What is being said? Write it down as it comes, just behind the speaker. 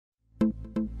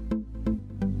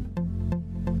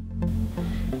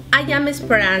I am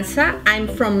Esperanza, I'm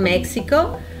from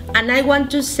Mexico, and I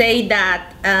want to say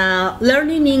that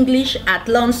learning English at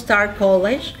Lone Star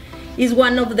College is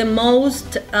one of the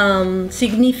most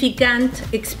significant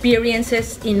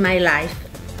experiences in my life.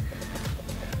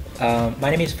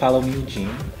 My name is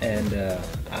Eugene, and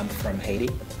I'm from Haiti.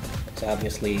 So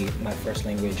obviously my first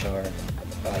language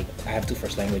I have two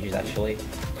first languages actually,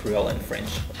 Creole and French.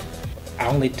 I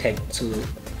only take two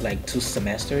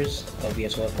semesters of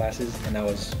Esol classes, and I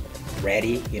was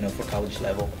ready, for college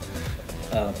level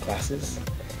classes.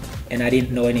 And I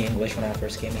didn't know any English when I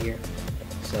first came here,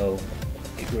 so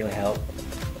it really helped.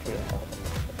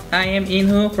 I am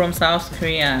Inhu from South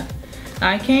Korea.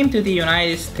 I came to the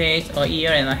United States a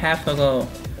year and a half ago.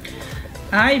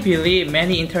 I believe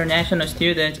many international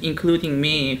students, including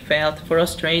me, felt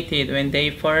frustrated when they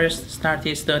first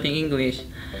started studying English.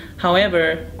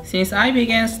 However, since I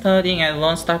began studying at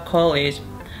Lone Star College,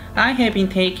 I have been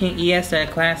taking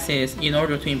ESL classes in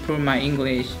order to improve my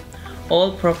English.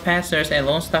 All professors at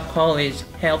Lone Star College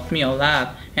helped me a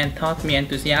lot and taught me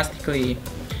enthusiastically.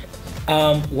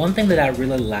 One thing that I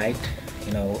really liked,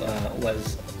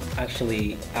 was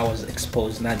actually I was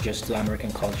exposed not just to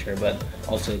American culture, but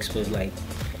also exposed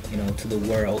to the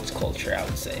world's culture, I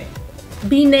would say.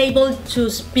 Being able to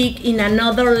speak in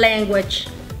another language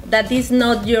that is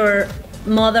not your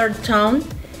mother tongue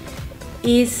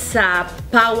is a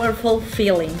powerful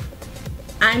feeling.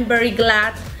 I'm very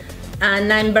glad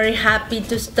and I'm very happy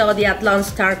to study at Lone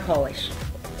Star College.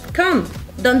 Come,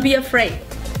 don't be afraid.